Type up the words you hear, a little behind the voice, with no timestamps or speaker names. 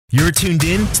You're tuned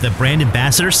in to the Brand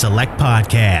Ambassador Select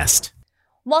Podcast.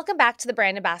 Welcome back to the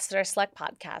Brand Ambassador Select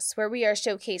Podcast, where we are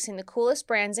showcasing the coolest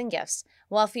brands and gifts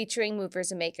while featuring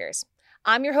movers and makers.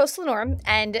 I'm your host, Lenore,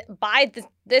 and by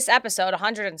this episode,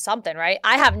 100 and something, right?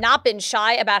 I have not been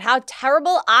shy about how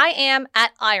terrible I am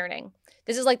at ironing.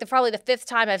 This is probably the fifth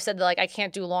time I've said that I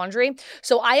can't do laundry.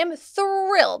 So I am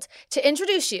thrilled to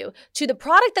introduce you to the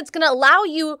product that's going to allow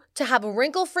you to have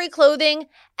wrinkle-free clothing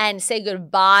and say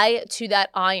goodbye to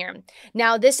that iron.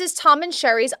 Now, this is Tom &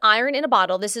 Sherry's Iron in a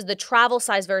Bottle. This is the travel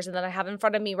size version that I have in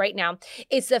front of me right now.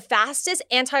 It's the fastest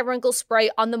anti-wrinkle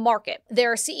spray on the market.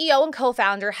 Their CEO and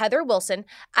co-founder, Heather Wilson,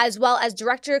 as well as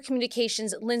Director of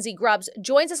Communications, Lindsay Grubbs,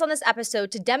 joins us on this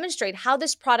episode to demonstrate how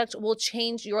this product will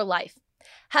change your life.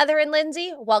 Heather and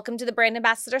Lindsay, welcome to the Brand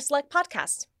Ambassador Select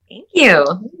Podcast. Thank you.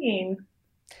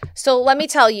 So let me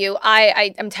tell you,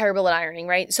 I am terrible at ironing,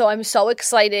 right? So I'm so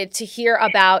excited to hear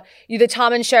about the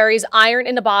Tom & Sherry's Iron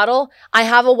in a Bottle. I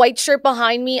have a white shirt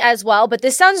behind me as well, but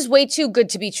this sounds way too good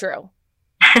to be true.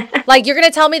 You're going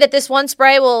to tell me that this one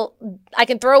spray I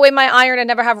can throw away my iron and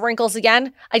never have wrinkles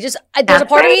again? There's a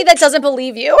part of me that doesn't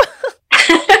believe you.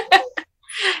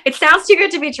 It sounds too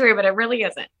good to be true, but it really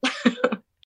isn't.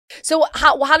 So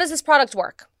how does this product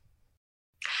work?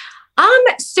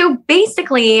 So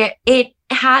basically it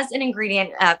has an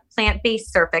ingredient,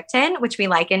 plant-based surfactant, which we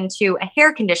liken to a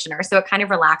hair conditioner. So it kind of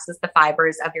relaxes the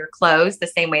fibers of your clothes the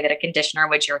same way that a conditioner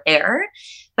would your hair.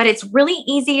 But it's really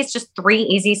easy. It's just 3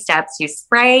 easy steps. You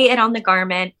spray it on the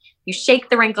garment, you shake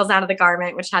the wrinkles out of the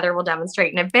garment, which Heather will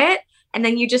demonstrate in a bit, and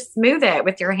then you just smooth it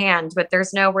with your hand. But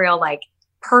there's no real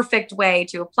perfect way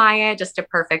to apply it, just a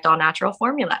perfect all natural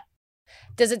formula.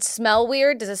 Does it smell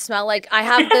weird? Does it smell like I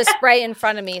have the spray in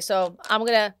front of me? So I'm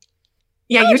going to.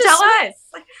 Yeah, you tell us.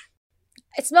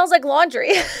 It smells like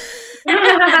laundry.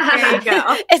 There you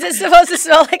go. Is it supposed to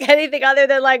smell like anything other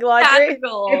than laundry? It's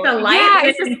a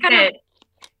light linen scent.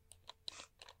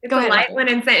 It's a light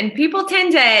linen scent. And people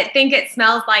tend to think it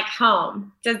smells like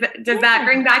home. Does that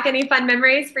bring back any fun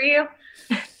memories for you?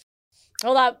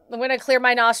 Hold on. I'm going to clear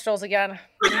my nostrils again.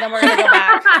 And then we're going to go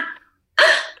back.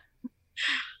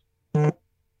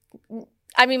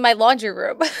 I mean, my laundry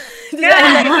room. If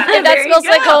that smells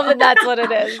like home, then that's what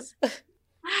it is.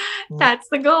 That's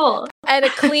the goal. And a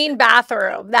clean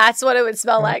bathroom. That's what it would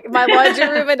smell like. My laundry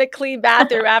room and a clean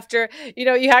bathroom after,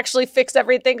 you actually fix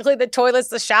everything, clean the toilets,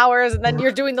 the showers, and then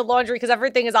you're doing the laundry because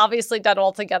everything is obviously done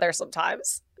all together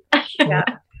sometimes. Yeah.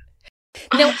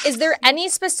 Now, is there any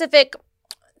specific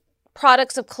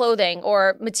products of clothing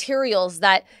or materials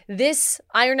that this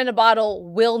Iron in a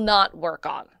Bottle will not work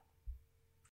on?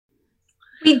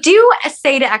 We do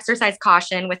say to exercise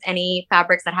caution with any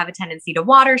fabrics that have a tendency to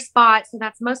water spot. So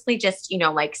that's mostly just,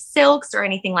 silks or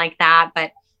anything like that.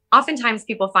 But oftentimes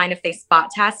people find if they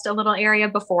spot test a little area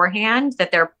beforehand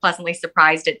that they're pleasantly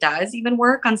surprised it does even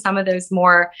work on some of those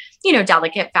more,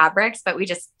 delicate fabrics. But we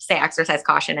just say exercise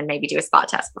caution and maybe do a spot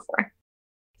test before.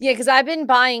 Yeah, because I've been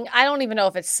buying, I don't even know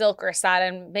if it's silk or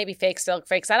satin, maybe fake silk,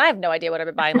 fake satin. I have no idea what I've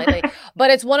been buying lately.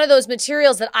 But it's one of those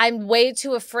materials that I'm way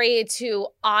too afraid to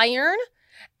iron.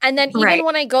 And then even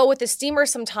when I go with the steamer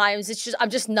sometimes,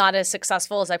 I'm just not as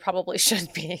successful as I probably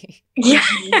should be. Yeah,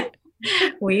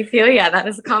 we feel that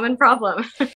is a common problem.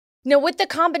 Now with the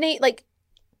combination,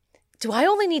 do I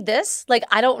only need this?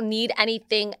 I don't need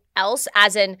anything else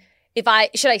as in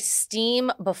should I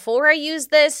steam before I use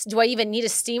this? Do I even need a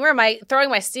steamer? Am I throwing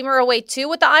my steamer away too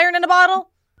with the Iron in a Bottle?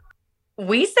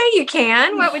 We say you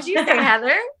can. What would you say,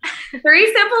 Heather?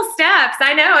 3 simple steps.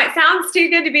 I know it sounds too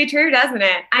good to be true, doesn't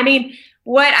it? I mean,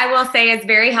 what I will say is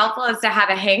very helpful is to have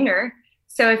a hanger.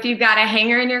 So if you've got a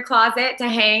hanger in your closet to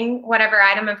hang whatever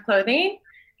item of clothing,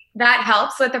 that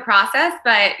helps with the process.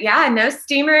 But yeah, no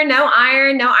steamer, no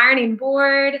iron, no ironing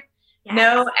board,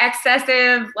 no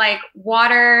excessive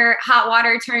hot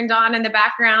water turned on in the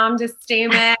background to steam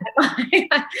it.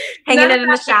 Hanging it in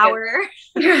the shower.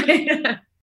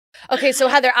 Okay, so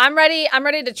Heather, I'm ready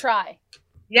to try.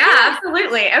 Yeah,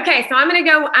 absolutely. Okay, so I'm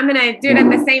gonna do it at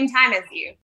the same time as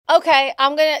you. Okay,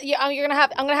 I'm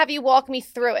gonna have you walk me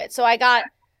through it. So I got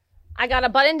a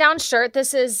button-down shirt.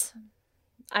 This is,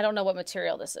 I don't know what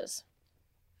material this is.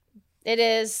 It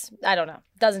is, I don't know.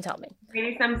 Doesn't tell me.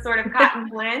 Maybe some sort of cotton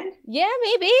blend. Yeah,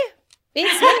 maybe.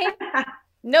 Beats me.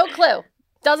 No clue.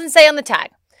 Doesn't say on the tag.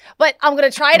 But I'm gonna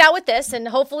try it out with this, and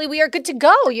hopefully we are good to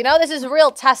go. This is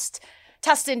real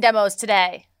testing demos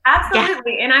today.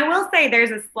 Absolutely. Yeah. And I will say there's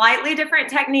a slightly different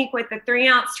technique with the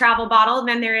 3-ounce travel bottle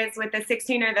than there is with the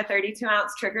 16 or the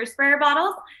 32-ounce trigger sprayer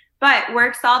bottles, but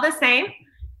works all the same.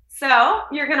 So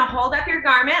you're going to hold up your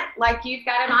garment like you've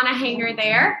got it on a hanger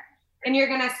there, and you're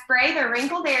going to spray the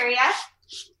wrinkled area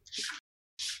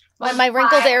My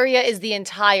wrinkled area is the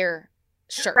entire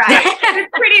shirt. Right. It's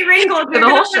pretty wrinkled. The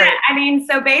whole shirt. I mean,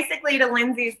 so basically to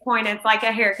Lindsay's point, it's like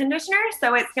a hair conditioner.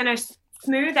 So it's going to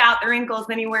smooth out the wrinkles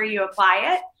anywhere you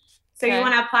apply it. So you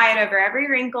want to apply it over every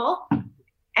wrinkle.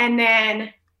 And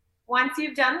then once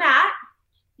you've done that,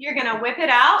 you're going to whip it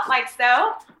out like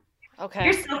so. Okay.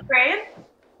 You're still spraying.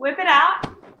 Whip it out.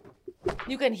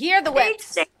 You can hear the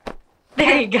whips.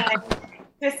 There you go.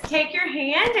 Just take your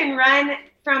hand and run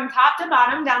from top to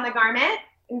bottom down the garment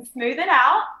and smooth it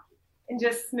out and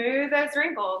just smooth those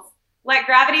wrinkles. Let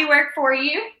gravity work for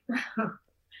you.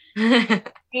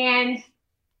 And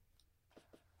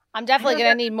I'm definitely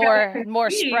going to need more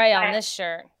spray on this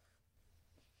shirt.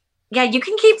 Yeah, you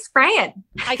can keep spraying.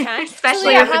 I can.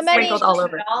 Especially so if it's sprinkled all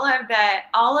over.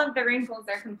 All of the wrinkles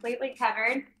are completely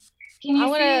covered. Can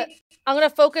you see? I'm gonna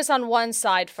focus on one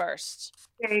side first.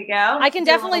 There you go. I can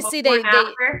definitely see they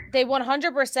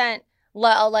 100%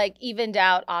 like evened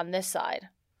out on this side.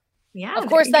 Yeah. Of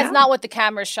course, that's not what the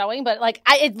camera's showing, but like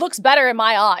it looks better in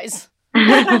my eyes.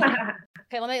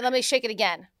 Okay, let me shake it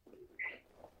again.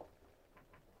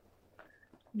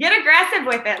 Get aggressive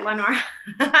with it, Lenore.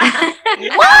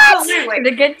 What? Absolutely.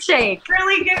 The good shake.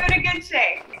 Really give it a good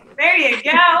shake. There you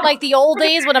go. Like the old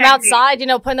days when I'm outside,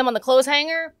 putting them on the clothes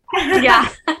hanger. Yeah.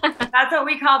 That's what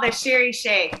we call the Sherry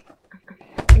shake.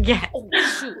 Yeah. Oh,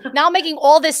 shoot. Now I'm making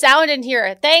all this sound in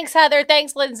here. Thanks, Heather.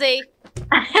 Thanks, Lindsay.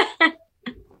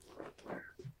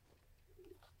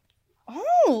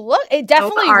 Oh, look. It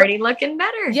definitely already looking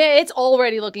better. Yeah, it's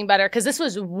already looking better because this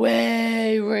was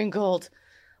way wrinkled.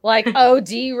 Like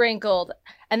OD wrinkled.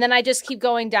 And then I just keep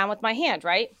going down with my hand,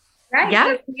 right? Right. Yeah.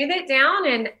 So smooth it down.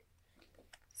 And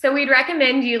so we'd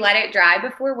recommend you let it dry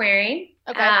before wearing.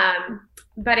 Okay.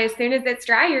 But as soon as it's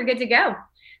dry, you're good to go.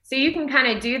 So you can kind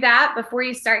of do that before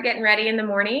you start getting ready in the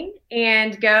morning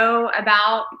and go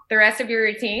about the rest of your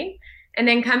routine and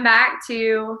then come back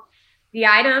to the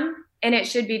item and it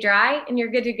should be dry and you're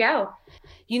good to go.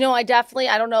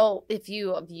 I don't know if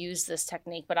you have used this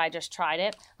technique, but I just tried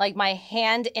it. Like my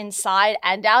hand inside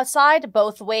and outside,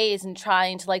 both ways, and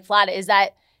trying to like flat it. Is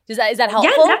that helpful?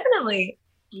 Yeah, definitely.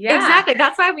 Yeah, exactly.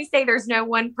 That's why we say there's no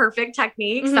one perfect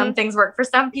technique. Mm-hmm. Some things work for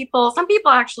some people. Some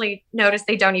people actually notice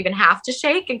they don't even have to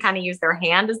shake and kind of use their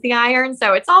hand as the iron.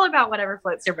 So it's all about whatever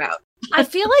floats your boat. I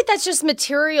feel like that's just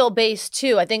material based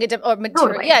too. I think it's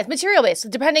material based,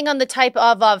 depending on the type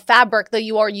of fabric that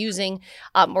you are using,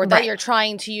 or that you're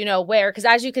trying to wear. Because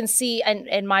as you can see,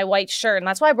 in my white shirt, and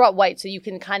that's why I brought white, so you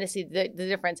can kind of see the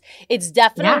difference. It's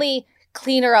definitely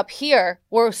cleaner up here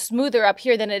or smoother up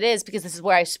here than it is because this is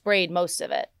where I sprayed most of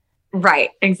it. Right,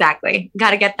 exactly.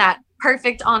 Got to get that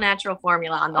perfect all natural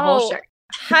formula on the whole shirt.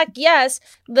 Heck yes,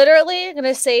 literally going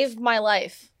to save my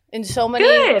life in so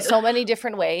many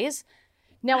different ways.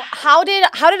 Now, how did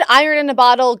Iron in a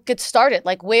Bottle get started?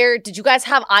 Like, where did you guys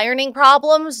have ironing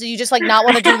problems? Do you just like not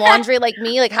want to do laundry like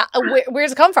me? Like, where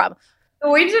does it come from?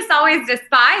 We just always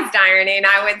despised ironing,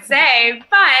 I would say.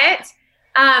 But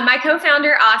my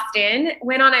co-founder, Austin,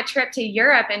 went on a trip to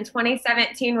Europe in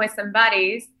 2017 with some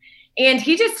buddies. And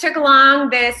he just took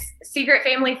along this secret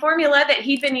family formula that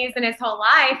he'd been using his whole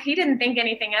life. He didn't think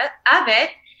anything of it.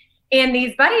 And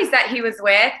these buddies that he was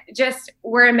with just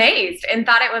were amazed and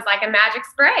thought it was like a magic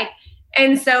spray.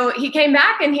 And so he came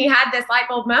back and he had this light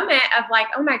bulb moment of like,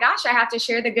 oh my gosh, I have to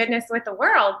share the goodness with the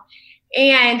world.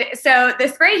 And so the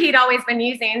spray he'd always been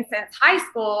using since high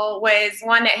school was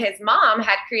one that his mom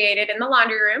had created in the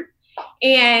laundry room.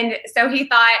 And so he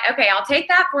thought, okay, I'll take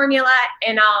that formula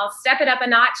and I'll step it up a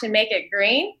notch and make it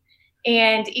green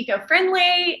and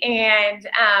eco-friendly and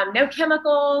no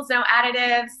chemicals, no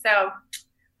additives. So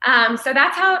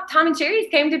that's how Tom and Cherries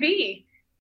came to be.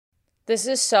 This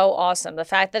is so awesome. The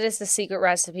fact that it's the secret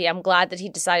recipe, I'm glad that he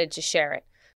decided to share it.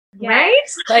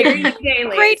 Yes. Right? Like,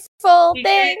 grateful,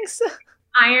 thanks.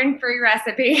 Iron-free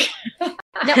recipe.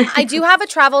 Now, I do have a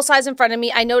travel size in front of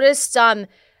me. I noticed,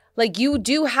 like you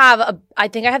do have I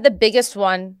think I have the biggest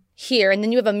one here, and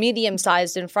then you have a medium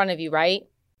sized in front of you, right?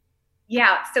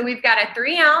 Yeah. So we've got a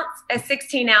 3-ounce, a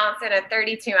 16-ounce, and a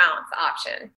 32-ounce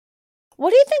option. What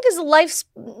do you think is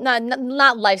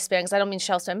not lifespan, because I don't mean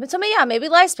shelf span, but maybe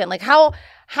lifespan. Like how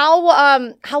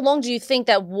long do you think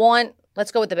that one,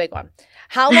 let's go with the big one.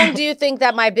 How long do you think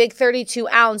that my big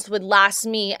 32-ounce would last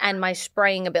me and my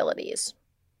spraying abilities?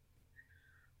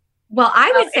 Well,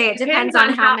 I would say it depends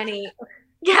on how many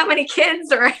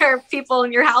kids or people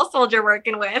in your household you're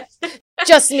working with.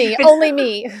 Just me, only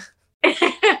me.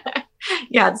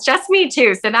 Yeah, it's just me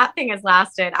too. So that thing has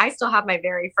lasted. I still have my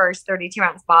very first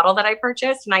 32-ounce bottle that I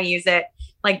purchased, and I use it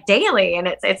like daily, and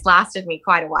it's lasted me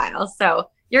quite a while. So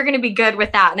you're going to be good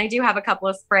with that. And I do have a couple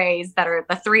of sprays that are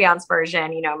the 3-ounce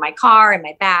version, in my car and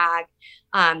my bag.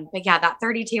 But yeah, that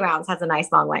 32 ounce has a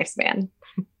nice long lifespan.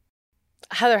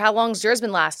 Heather, how long's yours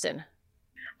been lasting?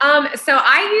 So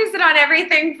I use it on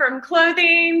everything from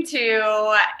clothing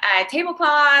to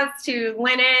tablecloths to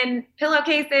linen,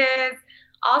 pillowcases,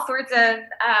 all sorts of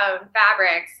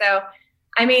fabrics. So,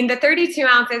 I mean, the 32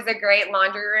 ounce is a great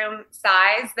laundry room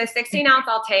size. The 16 ounce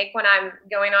I'll take when I'm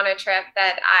going on a trip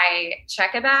that I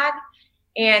check a bag.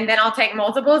 And then I'll take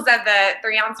multiples of the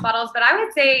 3-ounce bottles. But I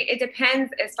would say it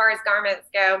depends as far as garments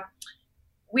go.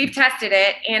 We've tested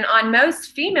it, and on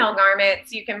most female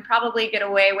garments, you can probably get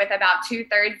away with about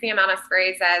 2/3 the amount of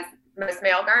sprays as most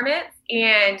male garments.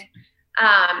 And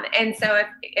so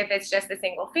if it's just a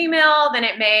single female, then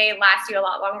it may last you a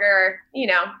lot longer,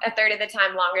 a third of the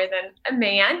time longer than a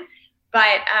man.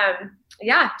 But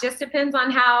yeah, just depends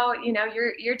on how,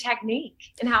 your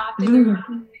technique and how often you're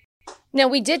Now,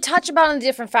 we did touch about the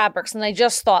different fabrics, and I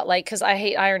just thought, because I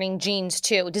hate ironing jeans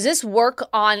too. Does this work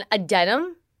on a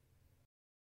denim?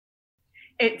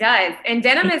 It does. And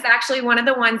denim is actually one of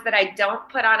the ones that I don't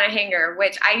put on a hanger,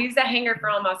 which I use a hanger for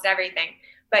almost everything.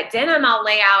 But denim I'll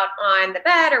lay out on the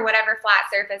bed or whatever flat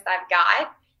surface I've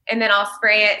got, and then I'll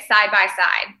spray it side by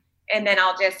side. And then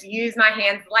I'll just use my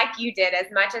hands like you did as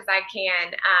much as I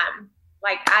can,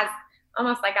 as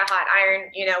almost like a hot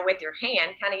iron, with your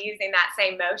hand, kind of using that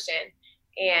same motion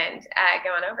and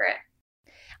going over it.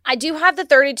 I do have the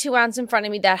 32 ounce in front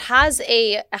of me that has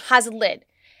a lid.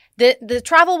 The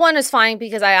travel one is fine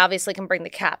because I obviously can bring the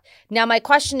cap. Now, my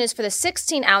question is for the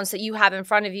 16 ounce that you have in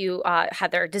front of you,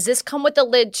 Heather, does this come with the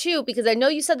lid too? Because I know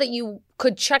you said that you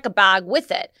could check a bag with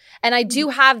it. And I do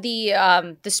have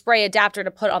the spray adapter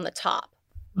to put on the top.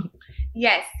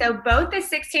 Yes. So both the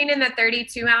 16 and the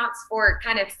 32 ounce for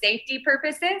kind of safety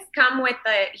purposes come with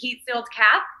the heat sealed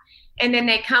cap. And then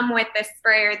they come with the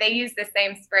sprayer. They use the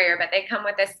same sprayer, but they come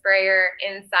with a sprayer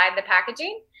inside the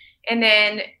packaging. And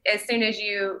then as soon as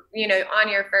you on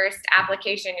your first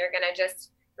application, you're going to just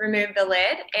remove the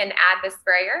lid and add the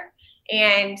sprayer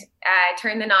and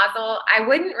turn the nozzle. I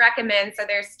wouldn't recommend, so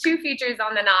there's 2 features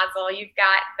on the nozzle. You've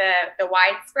got the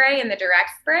wide spray and the direct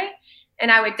spray.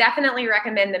 And I would definitely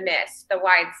recommend the mist, the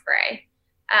wide spray,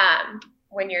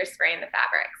 when you're spraying the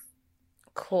fabrics.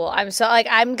 Cool.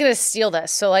 I'm going to steal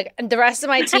this. So the rest of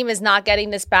my team is not getting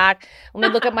this back. Let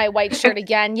me look at my white shirt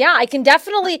again. Yeah, I can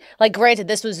definitely, granted,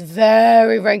 this was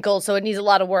very wrinkled, so it needs a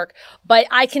lot of work, but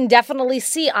I can definitely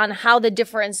see on how the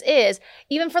difference is,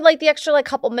 even for the extra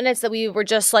couple minutes that we were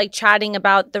just chatting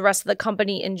about the rest of the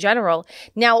company in general.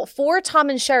 Now, for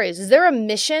Tom & Sherry's, is there a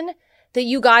mission that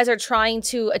you guys are trying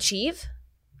to achieve?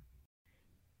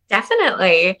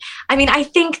 Definitely. I mean, I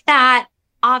think that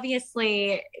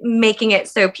obviously making it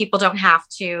so people don't have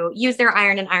to use their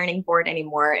iron and ironing board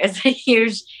anymore is a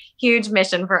huge, huge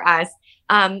mission for us.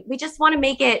 We just want to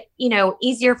make it,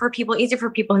 easier for people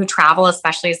who travel,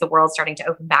 especially as the world's starting to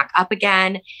open back up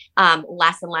again.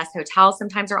 Less and less hotels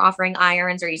sometimes are offering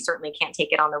irons, or you certainly can't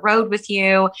take it on the road with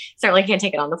you. Certainly can't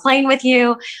take it on the plane with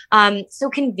you. So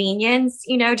convenience,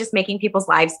 just making people's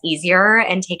lives easier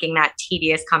and taking that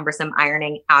tedious, cumbersome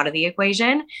ironing out of the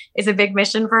equation is a big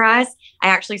mission for us. I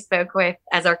actually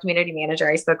as our community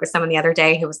manager, I spoke with someone the other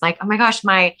day who was like, oh my gosh,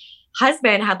 my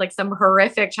husband had some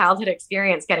horrific childhood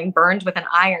experience getting burned with an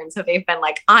iron. So they've been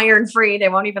iron free. They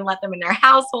won't even let them in their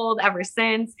household ever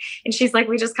since. And she's like,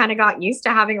 we just kind of got used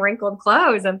to having wrinkled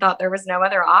clothes and thought there was no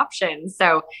other option.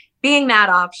 So being that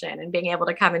option and being able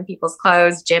to come in people's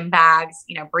clothes, gym bags,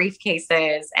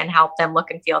 briefcases, and help them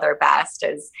look and feel their best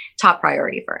is top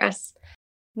priority for us.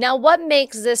 Now, what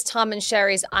makes this Tom &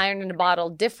 Sherry's iron in a bottle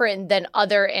different than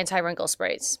other anti-wrinkle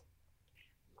sprays?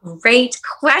 Great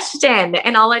question.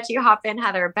 And I'll let you hop in,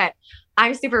 Heather, but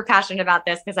I'm super passionate about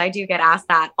this because I do get asked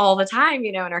that all the time,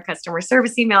 in our customer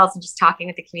service emails and just talking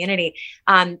with the community.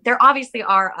 There obviously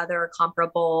are other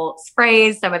comparable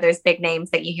sprays, some of those big names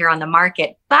that you hear on the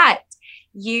market, but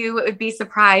you would be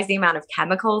surprised the amount of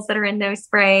chemicals that are in those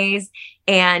sprays.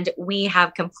 And we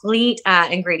have complete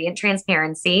ingredient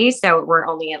transparency. So we're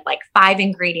only at 5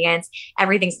 ingredients.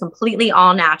 Everything's completely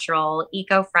all natural,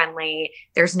 eco-friendly.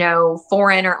 There's no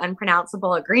foreign or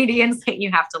unpronounceable ingredients that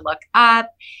you have to look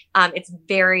up. It's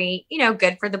very,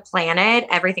 good for the planet.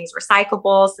 Everything's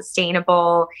recyclable,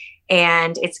 sustainable,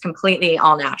 and it's completely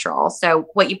all natural. So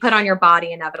what you put on your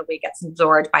body inevitably gets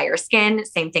absorbed by your skin.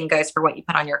 Same thing goes for what you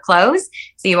put on your clothes.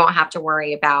 So you won't have to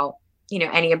worry about,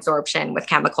 any absorption with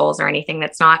chemicals or anything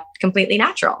that's not completely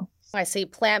natural. I see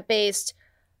plant-based.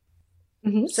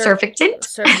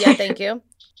 Surfactant. Yeah, thank you.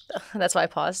 That's why I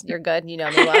paused. You're good. You know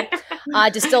me well.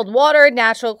 Distilled water,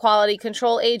 natural quality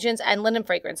control agents, and linen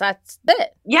fragrance. That's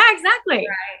it. Yeah, exactly.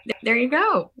 Right. There you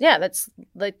go. Yeah, that's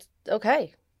like,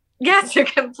 okay. Yeah, so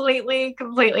completely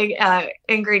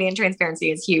ingredient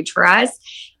transparency is huge for us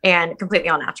and completely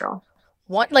all natural.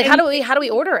 What, like, how do we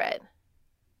order it?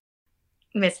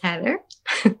 Miss Heather?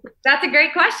 That's a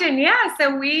great question. Yeah.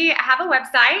 So we have a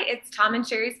website. It's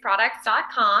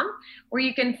TomandSherry'sProducts.com, where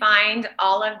you can find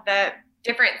all of the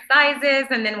different sizes.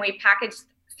 And then we package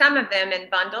some of them in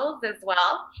bundles as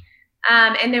well.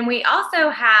 And then we also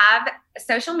have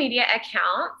social media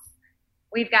accounts.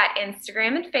 We've got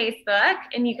Instagram and Facebook,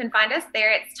 and you can find us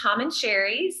there. It's Tom and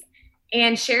Sherry's.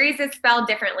 And Sherry's is spelled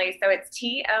differently. So it's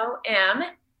TOMANDSHERIS.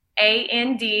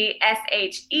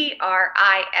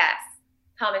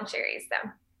 Tom and Sherry's.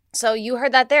 So you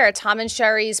heard that there,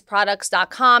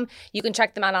 TomandSherry'sProducts.com. You can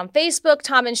check them out on Facebook,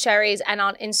 Tom and Sherry's, and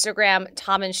on Instagram,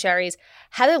 Tom and Sherry's.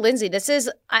 Heather Lindsay, this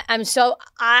is, I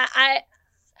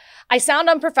sound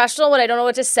unprofessional when I don't know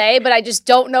what to say, but I just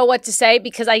don't know what to say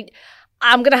because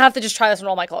I'm going to have to just try this on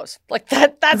all my clothes. Like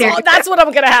that's what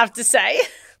I'm going to have to say.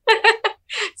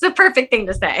 It's the perfect thing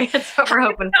to say. That's what we're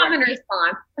hoping for. Common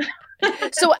response.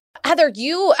 So Heather,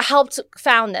 you helped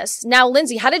found this. Now,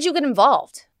 Lindsay, how did you get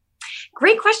involved?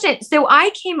 Great question. So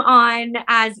I came on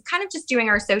as kind of just doing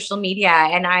our social media,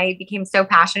 and I became so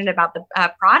passionate about the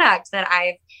product that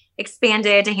I've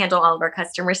expanded to handle all of our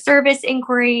customer service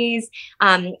inquiries,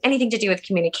 anything to do with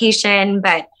communication.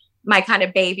 But my kind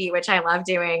of baby, which I love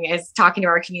doing, is talking to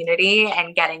our community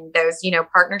and getting those,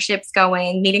 partnerships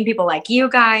going, meeting people like you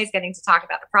guys, getting to talk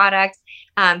about the product.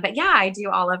 But yeah, I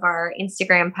do all of our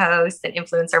Instagram posts and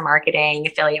influencer marketing,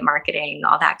 affiliate marketing,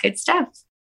 all that good stuff.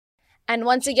 And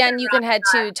once again, you can head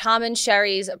to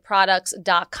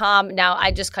TomandSherry'sProducts.com. Now,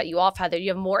 I just cut you off, Heather. You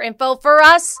have more info for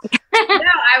us? No,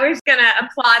 I was going to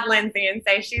applaud Lindsay and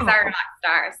say she's our rock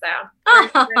star. So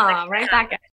right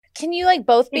back at it. Can you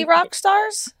both be rock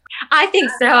stars? I think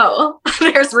so.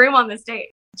 There's room on the stage.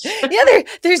 Yeah,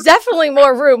 there's definitely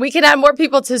more room. We can add more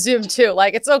people to Zoom too.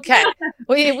 It's okay.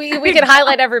 We can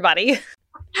highlight everybody.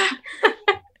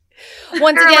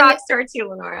 Once You're again, a rock star too,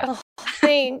 Lenora. Oh,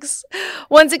 thanks.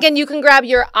 Once again, you can grab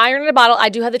your iron in a bottle. I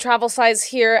do have the travel size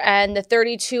here and the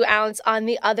 32 ounce on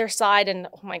the other side. And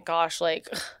oh my gosh,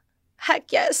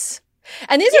 heck yes.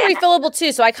 And these are refillable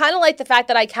too. So I kind of like the fact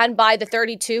that I can buy the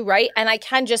 32, right? And I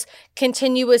can just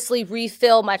continuously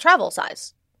refill my travel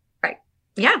size. Right.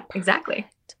 Yeah, exactly.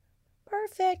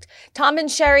 Perfect.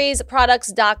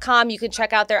 TomandSherry'sProducts.com. You can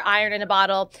check out their iron in a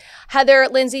bottle. Heather,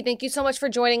 Lindsay, thank you so much for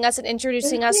joining us and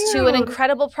introducing us to an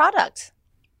incredible product.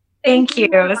 Thank you.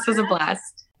 This was a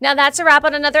blast. Now that's a wrap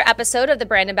on another episode of the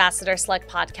Brand Ambassador Select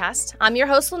Podcast. I'm your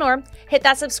host, Lenore. Hit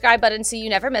that subscribe button so you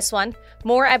never miss one.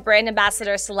 More at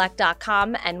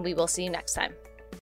brandambassadorselect.com, and we will see you next time.